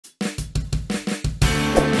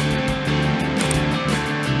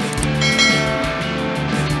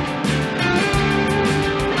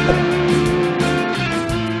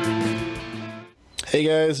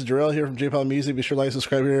guys, Jarrell here from J.Powell Music. Be sure to like,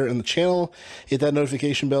 subscribe here on the channel. Hit that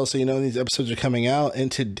notification bell so you know when these episodes are coming out. And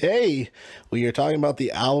today we are talking about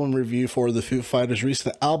the album review for the Foo Fighters'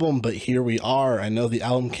 recent album, but here we are. I know the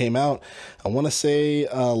album came out, I want to say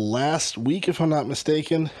last week if I'm not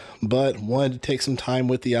mistaken, but wanted to take some time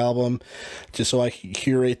with the album just so I could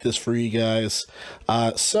curate this for you guys.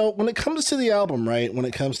 So when it comes to the album, right, when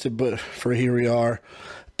it comes to, but for here we are,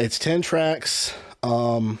 it's 10 tracks.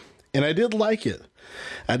 And I did like it.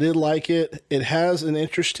 I did like it. It has an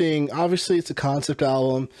interesting, obviously it's a concept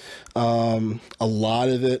album. A lot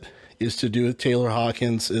of it is to do with Taylor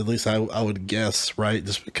Hawkins, at least I would guess, right?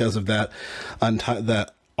 Just because of that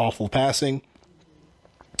awful passing.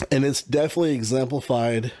 And it's definitely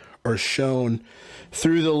exemplified or shown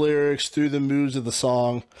through the lyrics, through the moods of the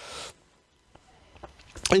song.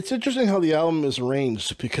 It's interesting how the album is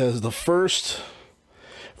arranged because the first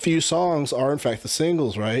few songs are in fact the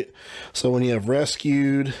singles, right? So when you have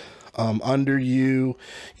Rescued, Under You,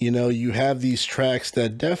 you know, you have these tracks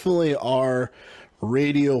that definitely are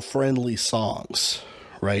radio friendly songs,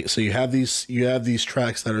 right? So you have these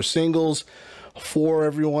tracks that are singles for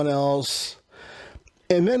everyone else.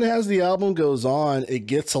 And then as the album goes on, it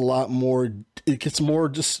gets more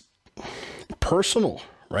just personal,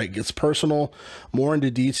 right? It gets personal, more into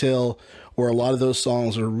detail, where a lot of those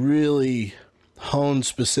songs are really honed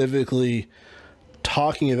specifically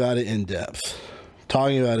talking about it in depth.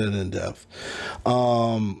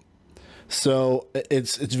 So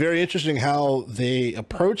it's very interesting how they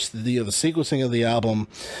approach the sequencing of the album,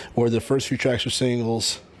 where the first few tracks are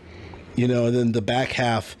singles, you know, and then the back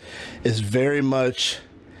half is very much,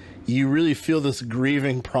 you really feel this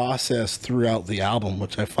grieving process throughout the album,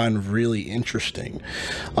 which I find really interesting.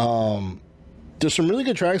 There's some really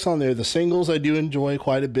good tracks on there. The singles I do enjoy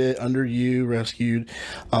quite a bit. Under You, Rescued.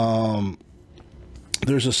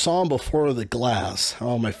 There's a song, Before the Glass. I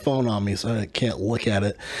have my phone on me, so I can't look at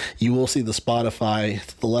it. You will see the Spotify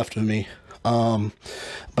to the left of me. But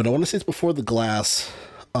I want to say it's Before the Glass.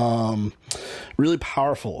 Really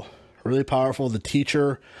powerful. Really powerful. The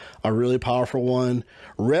Teacher, a really powerful one.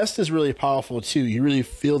 Rest is really powerful too. You really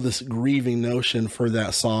feel this grieving notion for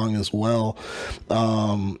that song as well.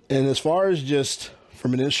 And as far as just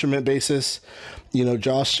from an instrument basis, you know,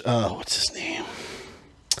 Josh, what's his name?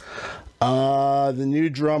 The new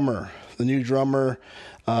drummer,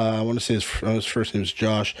 I want to say his first name is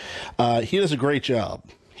Josh. He does a great job.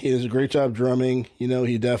 He does a great job drumming. You know,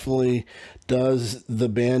 he definitely does the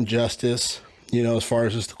band justice, you know, as far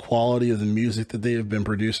as just the quality of the music that they have been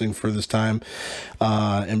producing for this time,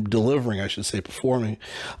 and delivering, I should say, performing.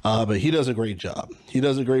 But he does a great job.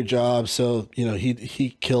 So, you know,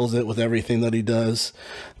 he kills it with everything that he does.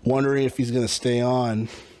 Wondering if he's going to stay on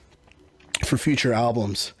for future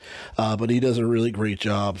albums. But he does a really great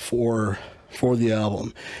job for the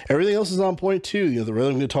album. Everything else is on point too. You know, the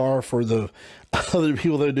rhythm guitar for the other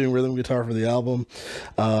people that are doing rhythm guitar for the album,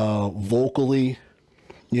 vocally,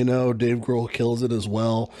 you know, Dave Grohl kills it as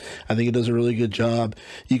well. I think he does a really good job.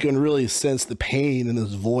 You can really sense the pain in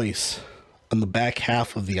his voice on the back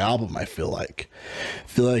half of the album, I feel like.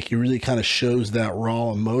 He really kind of shows that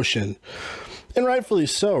raw emotion. And rightfully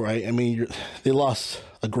so, right? I mean, they lost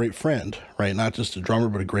a great friend, right? Not just a drummer,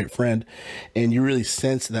 but a great friend. And you really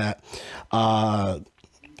sense that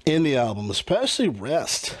in the album, especially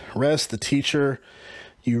Rest, the Teacher.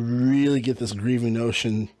 You really get this grieving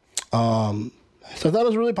notion. So I thought it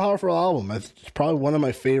was a really powerful album. It's probably one of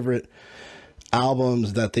my favorite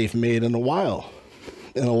albums that they've made in a while.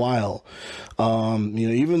 You know,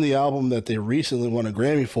 even the album that they recently won a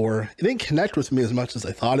Grammy for, it didn't connect with me as much as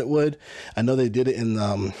I thought it would. I know they did it in,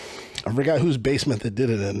 I forgot whose basement they did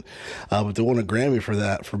it in, but they won a Grammy for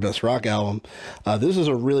that, for Best Rock Album. This is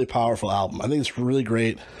a really powerful album. I think it's really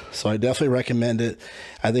great, so I definitely recommend it.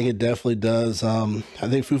 I think it definitely does. I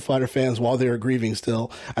think Foo Fighter fans, while they're grieving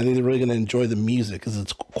still, I think they're really going to enjoy the music because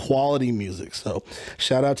it's quality music. So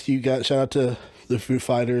shout out to you guys. Shout out to the Foo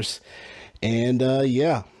Fighters. And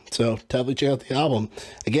yeah, so definitely check out the album.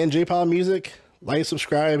 Again, J.Powell Music. Like,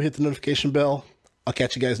 subscribe, hit the notification bell. I'll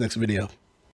catch you guys next video.